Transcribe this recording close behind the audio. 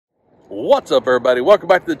What's up, everybody? Welcome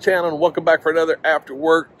back to the channel and welcome back for another after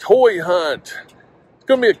work toy hunt. It's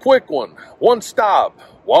gonna be a quick one. One stop,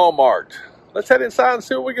 Walmart. Let's head inside and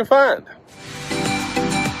see what we can find.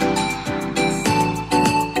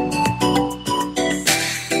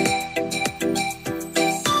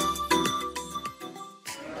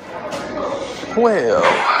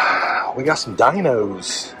 Well, we got some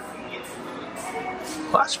dinos.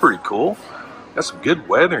 Well, that's pretty cool. Got some good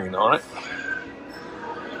weathering on it.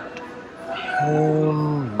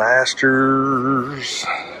 Masters.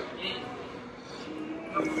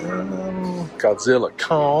 Godzilla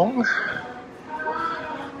Kong.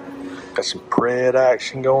 Got some Pred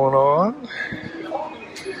action going on.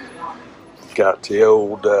 Got the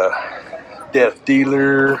old Death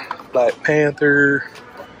Dealer, Black Panther.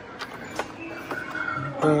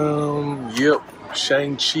 Yep,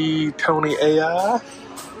 Shang-Chi, Tony AI.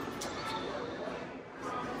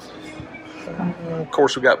 Of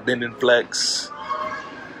course, we got Bend and Flex,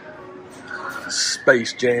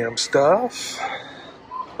 Space Jam stuff,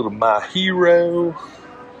 little My Hero.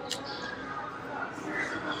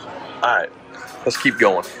 Alright, let's keep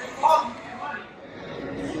going.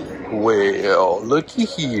 Well, looky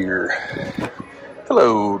here.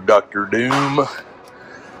 Hello, Dr. Doom. I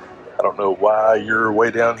don't know why you're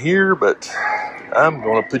way down here, but I'm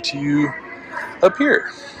going to put you up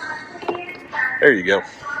here. There you go.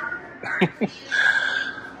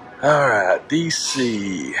 Alright,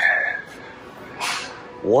 DC.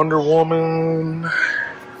 Wonder Woman.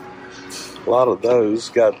 A lot of those.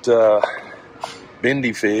 Got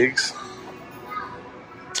bendy figs.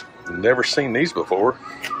 Never seen these before.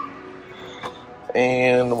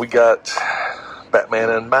 And we got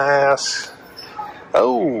Batman Unmasked.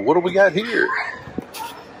 Oh, what do we got here?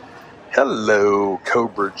 Hello,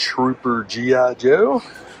 Cobra Trooper G.I. Joe.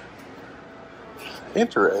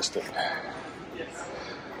 Interesting.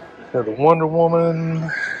 Got the Wonder Woman.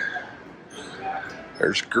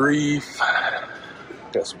 There's Grief.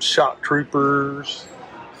 Got some Shock Troopers.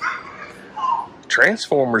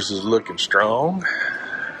 Transformers is looking strong.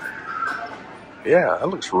 Yeah, that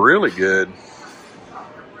looks really good.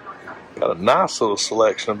 Got a nice little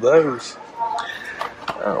selection of those.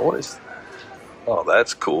 What is... Oh,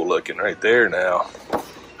 that's cool looking right there now.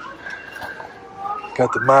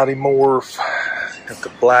 Got the Mighty Morph. Got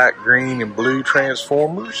the black, green, and blue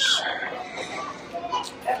Transformers.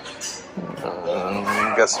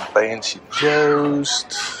 Got some Banshee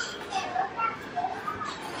Joust.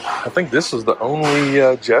 I think this is the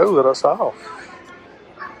only Joe that I saw.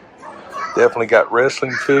 Definitely got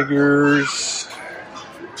wrestling figures.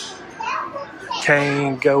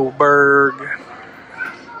 Kane, Goldberg.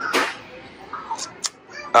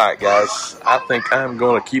 Alright, guys. I think I'm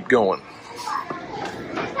going to keep going.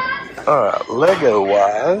 Alright,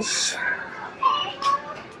 Lego-wise,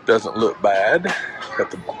 doesn't look bad. Got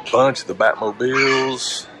the bunch of the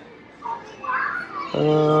Batmobiles.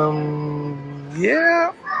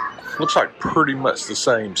 Yeah, looks like pretty much the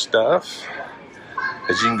same stuff.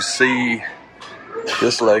 As you can see,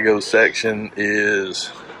 this Lego section is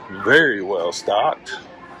very well stocked.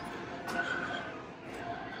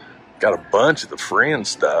 Got a bunch of the Friends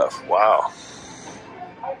stuff. Wow.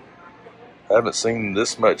 I haven't seen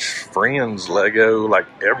this much Friends Lego like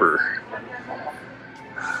ever.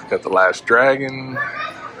 Got the Last Dragon.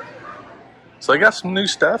 So I got some new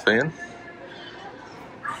stuff in.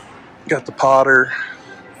 Got the Potter.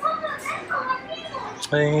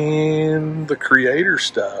 And the Creator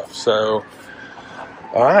stuff. So,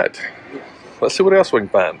 alright. Let's see what else we can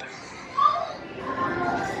find.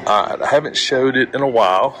 Alright, I haven't showed it in a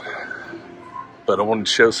while. But I wanted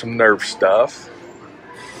to show some Nerf stuff.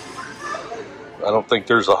 I don't think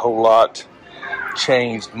there's a whole lot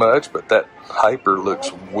changed much, but that Hyper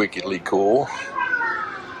looks wickedly cool.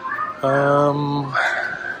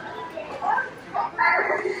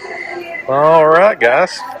 Alright,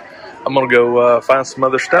 guys. I'm going to go find some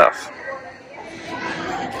other stuff.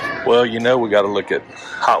 Well, you know we got to look at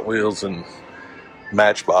Hot Wheels and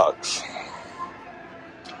Matchbox.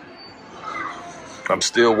 I'm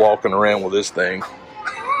still walking around with this thing.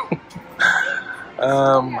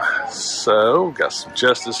 So, got some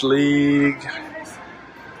Justice League.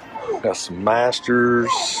 Got some Masters.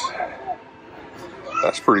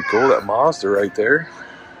 That's pretty cool, that Mazda right there.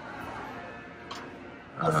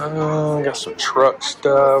 Got some truck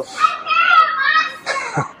stuff.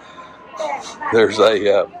 There's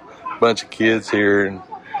a bunch of kids here, and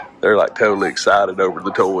they're like totally excited over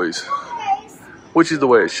the toys, which is the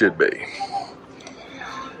way it should be.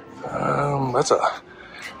 That's a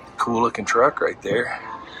cool looking truck right there.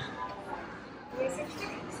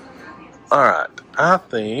 Alright, I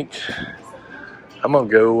think I'm gonna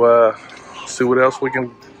go see what else we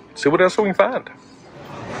can find.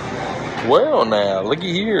 Well, now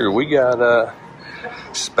looky here, we got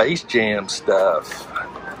Space Jam stuff.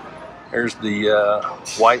 There's the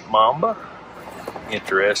White Mamba,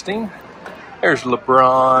 interesting. There's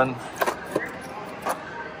LeBron.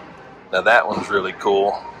 Now that one's really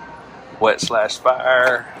cool.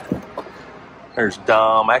 Wet/Fire. There's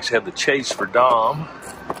Dom. I actually have the chase for Dom.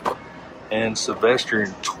 And Sylvester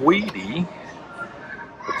and Tweety.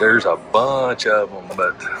 But there's a bunch of them,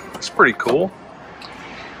 but it's pretty cool.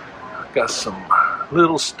 Got some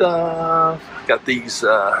little stuff. Got these,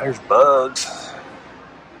 there's Bugs.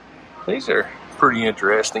 These are pretty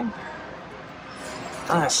interesting.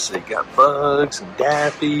 Let's see, got Bugs and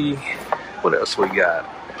Daffy. What else we got?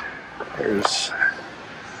 There's,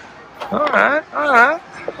 all right.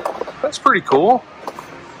 That's pretty cool.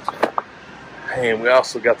 And we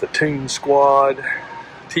also got the Toon Squad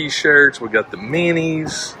t-shirts. We got the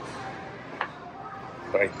minis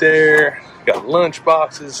right there. Got lunch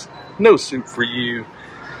boxes. No soup for you.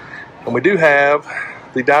 And we do have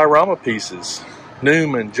the diorama pieces.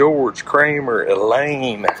 Newman, George, Kramer,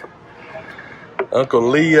 Elaine, Uncle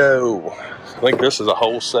Leo. I think this is a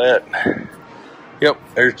whole set. Yep,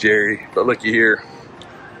 there's Jerry. But looky here.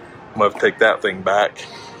 I'm gonna have to take that thing back.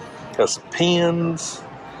 Got some pins.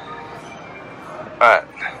 Alright,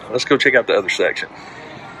 let's go check out the other section.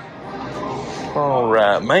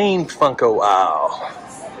 Alright, main Funko aisle.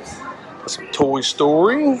 Got some Toy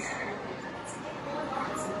Story.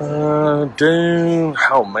 Dune.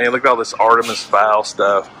 Oh man, look at all this Artemis Fowl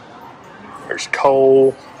stuff. There's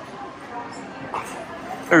Cole.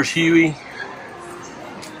 There's Huey.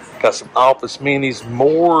 Got some Office minis.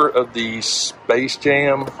 More of these Space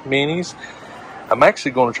Jam minis. I'm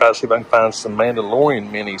actually going to try to see if I can find some Mandalorian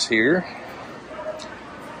minis here.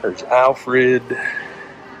 There's Alfred.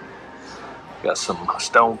 Got some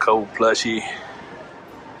Stone Cold plushie.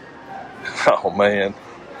 Oh man.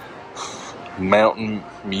 Mountain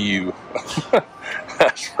Mew.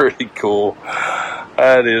 That's pretty cool.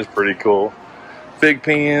 That is pretty cool. Fig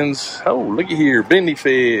pins. Oh, looky here. Bendy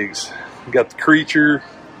figs. Got the creature.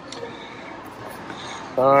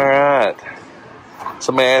 Alright.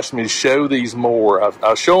 Somebody asked me to show these more.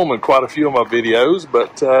 I'll show them in quite a few of my videos,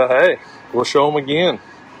 but hey, we'll show them again.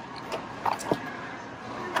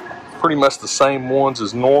 Pretty much the same ones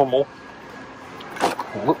as normal.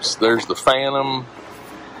 Whoops, there's the Phantom.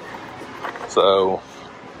 So,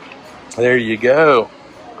 there you go.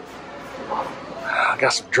 I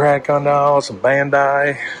got some Dragon dolls, some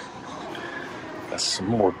Bandai. Got some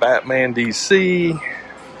more Batman DC.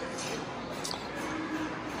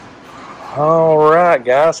 Alright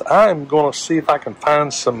guys, I'm going to see if I can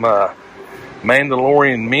find some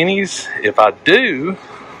Mandalorian minis. If I do,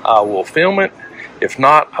 I will film it. If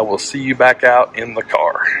not, I will see you back out in the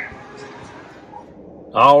car.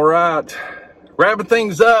 Alright, wrapping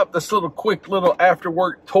things up, this quick little after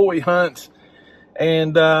work toy hunt.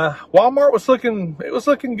 And Walmart was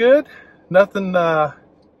looking good. Nothing,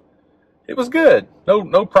 it was good.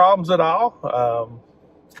 No problems at all.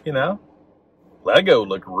 You know, Lego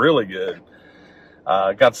looked really good.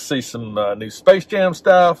 Got to see some new Space Jam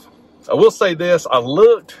stuff. I will say this, I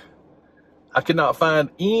could not find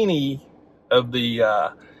any of the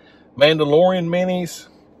Mandalorian minis.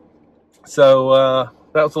 So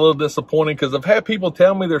that was a little disappointing because I've had people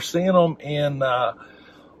tell me they're seeing them in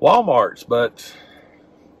Walmart's, but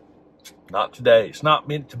not today. It's not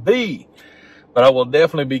meant to be. But I will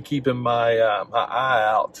definitely be keeping my my eye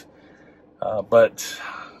out. But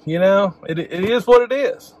you know, it is what it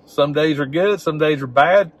is. Some days are good, some days are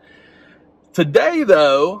bad. Today,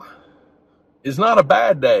 though, is not a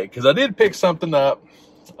bad day because I did pick something up.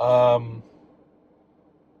 I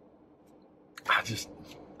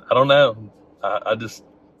don't know. I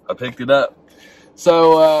picked it up.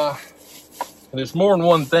 So, and it's more than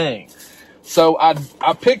one thing. So I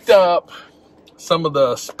picked up some of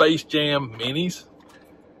the Space Jam minis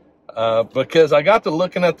because I got to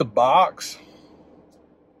looking at the box,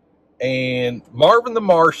 and Marvin the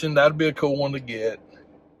Martian, that'd be a cool one to get.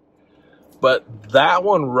 But that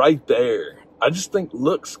one right there, I just think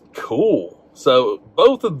looks cool. So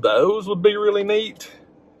both of those would be really neat.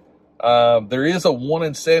 There is a 1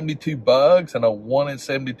 in 72 Bugs and a 1 in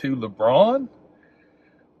 72 LeBron.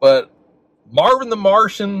 But Marvin the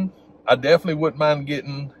Martian, I definitely wouldn't mind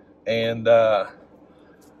getting. And the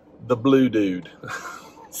blue dude.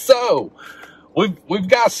 So we've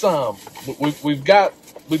got some. We've got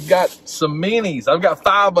some minis. I've got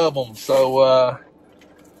 5 of them. So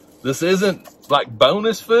this isn't like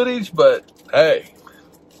bonus footage, but hey,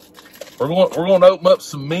 we're going to open up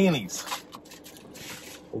some minis.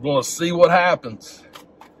 We're going to see what happens.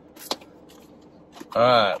 All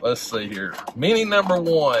right, let's see here. Mini number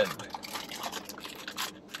 1.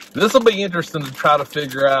 This will be interesting to try to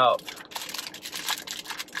figure out.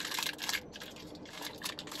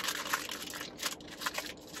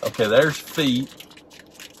 Okay, there's feet.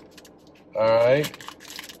 All right.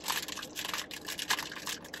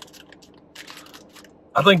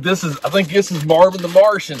 I think this is Marvin the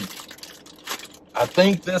Martian. I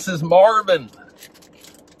think this is Marvin.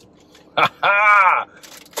 Ha ha!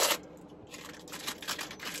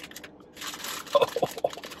 Oh,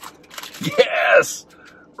 yes!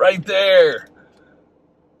 Right there.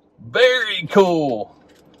 Very cool.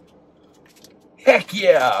 Heck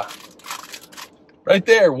yeah. Right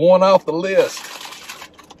there, 1 off the list.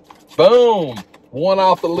 Boom. 1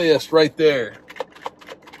 off the list right there.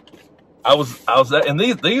 And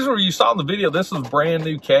these were, you saw in the video, this was a brand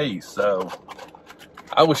new case, so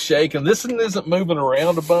I was shaking. This one isn't moving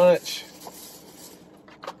around a bunch.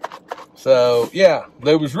 So yeah,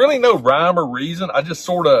 there was really no rhyme or reason. I just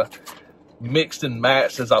sort of mixed and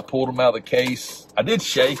matched as I pulled them out of the case. I did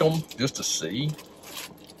shake them just to see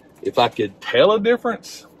if I could tell a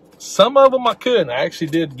difference. Some of them I couldn't. I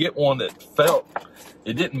actually did get one that felt,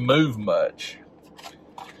 it didn't move much.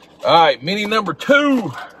 All right, mini number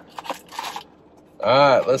 2.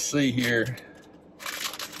 All right, let's see here.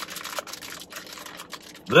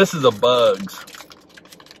 This is a Bugs.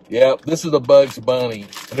 Yep, this is a Bugs Bunny.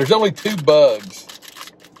 And there's only 2 Bugs.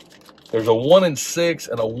 There's a 1 in 6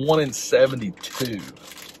 and a 1 in 72.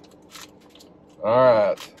 All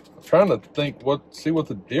right, I'm trying to think see what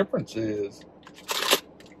the difference is.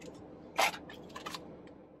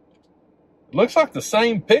 It looks like the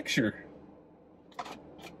same picture.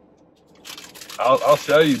 I'll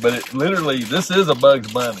show you, but it literally, this is a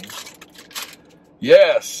Bugs Bunny.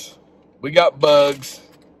 Yes, we got Bugs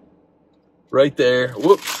right there.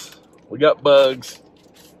 Whoops, we got Bugs.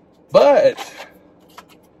 But,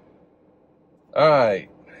 all right.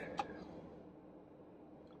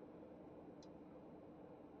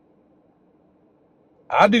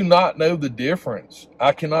 I do not know the difference.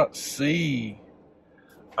 I cannot see.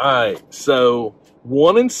 All right, so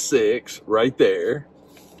 1 in 6 right there.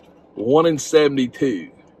 1 in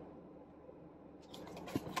 72.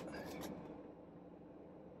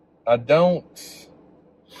 I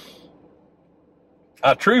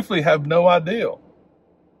truthfully have no idea.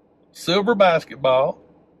 Silver basketball.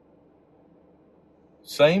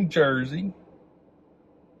 Same jersey.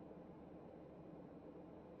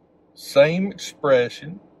 Same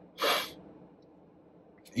expression.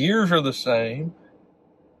 Ears are the same.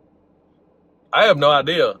 I have no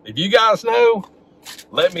idea. If you guys know,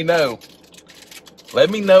 let me know. Let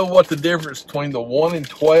me know what the difference between the 1 in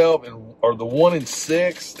 12 or the 1 in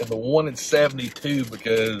 6 and the 1 in 72,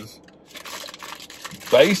 because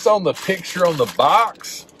based on the picture on the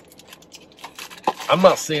box, I'm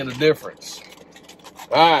not seeing a difference.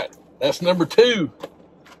 All right, that's number 2.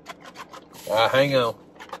 All right, hang on.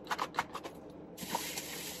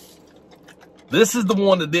 This is the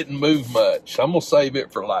one that didn't move much. I'm going to save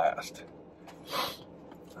it for last.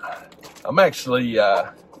 I'm actually,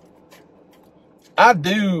 I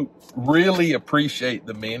do really appreciate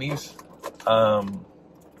the minis.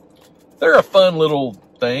 They're a fun little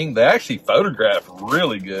thing. They actually photograph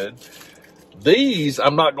really good. These,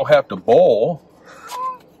 I'm not going to have to boil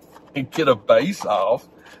and get a base off,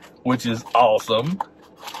 which is awesome.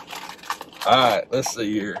 All right, let's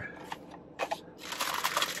see here.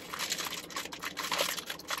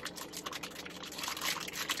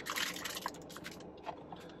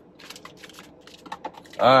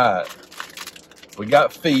 All right, we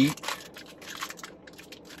got feet.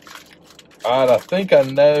 All right, I think I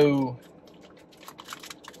know.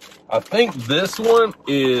 I think this one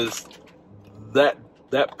is that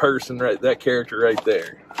person right, that character right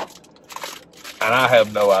there. And I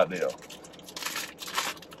have no idea.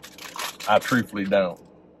 I truthfully don't.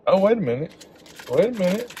 Oh, wait a minute. Wait a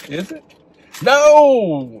minute. Is it?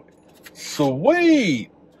 No!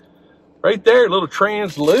 Sweet! Right there, a little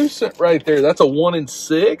translucent right there. That's a 1 in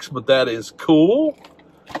 6, but that is cool.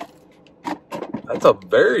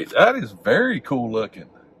 That is very cool looking.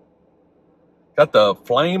 Got the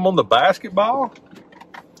flame on the basketball.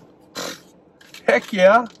 Heck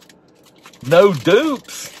yeah. No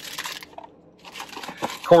dupes.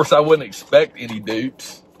 Of course, I wouldn't expect any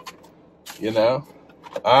dupes, you know.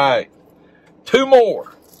 All right, 2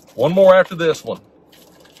 more. 1 more after this one.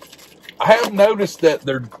 I have noticed that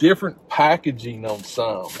they're different packaging on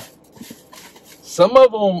some. Some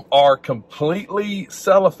of them are completely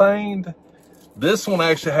cellophaned. This one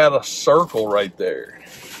actually had a circle right there.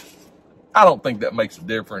 I don't think that makes a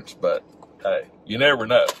difference, but hey, you never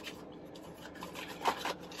know.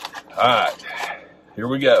 All right, here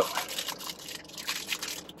we go.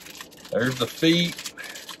 There's the feet.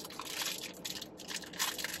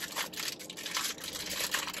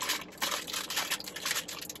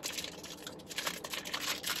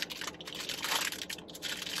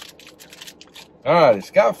 All right,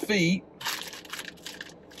 it's got feet.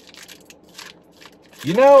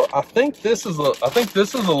 You know, I think this is a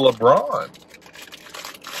LeBron.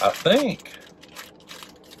 I think.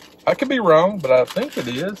 I could be wrong, but I think it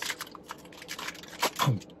is.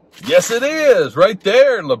 Yes, it is. Right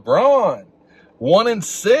there, LeBron. 1 in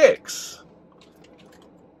 6.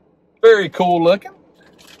 Very cool looking.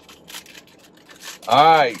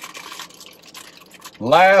 All right.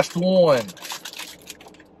 Last one.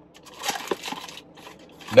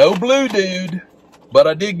 No blue dude, but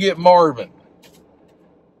I did get Marvin.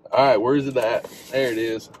 All right, where's it at? There it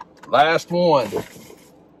is. Last one.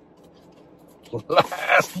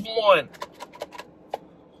 Last one.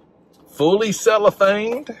 Fully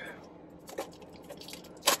cellophaned.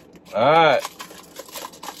 All right.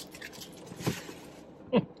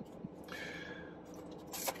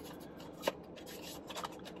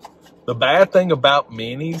 The bad thing about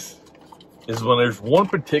minis is when there's one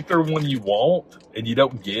particular one you want and you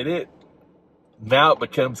don't get it, now it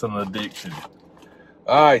becomes an addiction.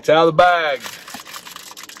 All right, it's out of the bag.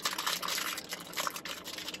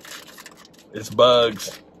 It's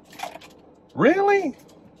bugs. Really?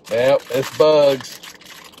 Yep, it's bugs.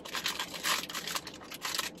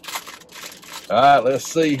 All right,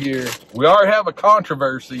 let's see here. We already have a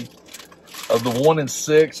controversy of the 1 in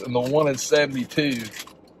 6 and the 1 in 72.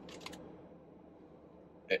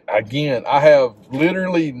 Again, I have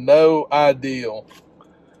literally no idea,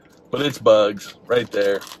 but it's bugs right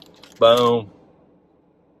there. Boom.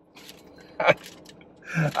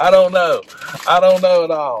 I don't know. I don't know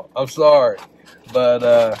at all. I'm sorry.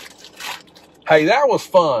 But, hey, that was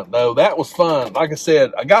fun, though. That was fun. Like I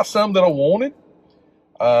said, I got some that I wanted.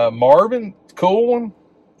 Marvin, cool one.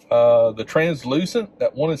 The translucent,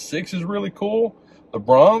 that 1 in 6 is really cool. The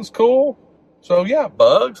bronze, cool. So, yeah,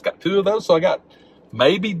 bugs. Got 2 of those. So, I got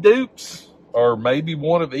maybe dupes, or maybe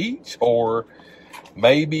 1 of each, or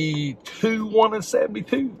maybe 2 1 in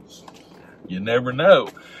 72s. You never know.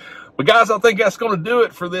 But guys, I think that's going to do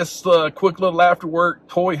it for this quick little after work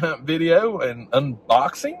toy hunt video and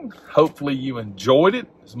unboxing. Hopefully you enjoyed it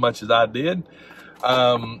as much as I did.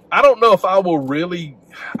 I don't know if I will really,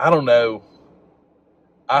 I don't know.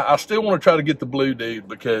 I still want to try to get the blue dude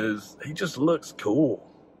because he just looks cool.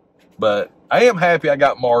 But I am happy I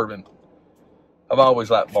got Marvin. I've always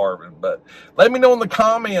liked Marvin, but let me know in the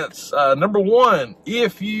comments. Number 1,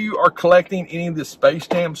 if you are collecting any of this Space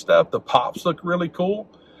Jam stuff, the pops look really cool.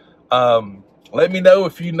 Let me know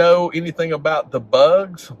if you know anything about the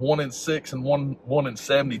bugs, 1 in 6 and 1 in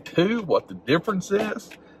 72, what the difference is.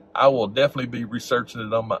 I will definitely be researching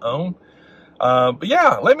it on my own. But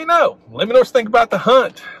yeah, let me know. Let me know what you think about the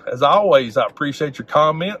hunt. As always, I appreciate your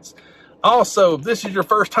comments. Also, if this is your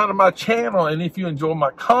first time to my channel and if you enjoy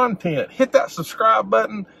my content, hit that subscribe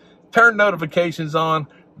button, turn notifications on.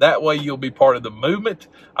 That way you'll be part of the movement.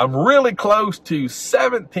 I'm really close to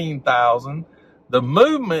 17,000. The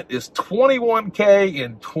movement is 21K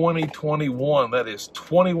in 2021. That is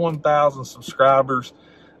 21,000 subscribers.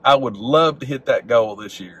 I would love to hit that goal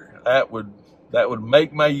this year. That would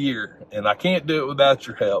make my year, and I can't do it without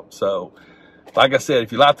your help. So, like I said,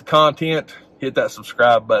 if you like the content, hit that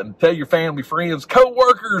subscribe button. Tell your family, friends,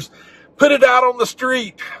 co-workers, put it out on the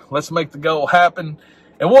street. Let's make the goal happen.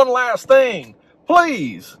 And one last thing,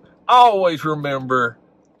 please always remember,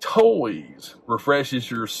 toys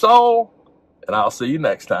refreshes your soul, and I'll see you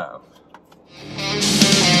next time.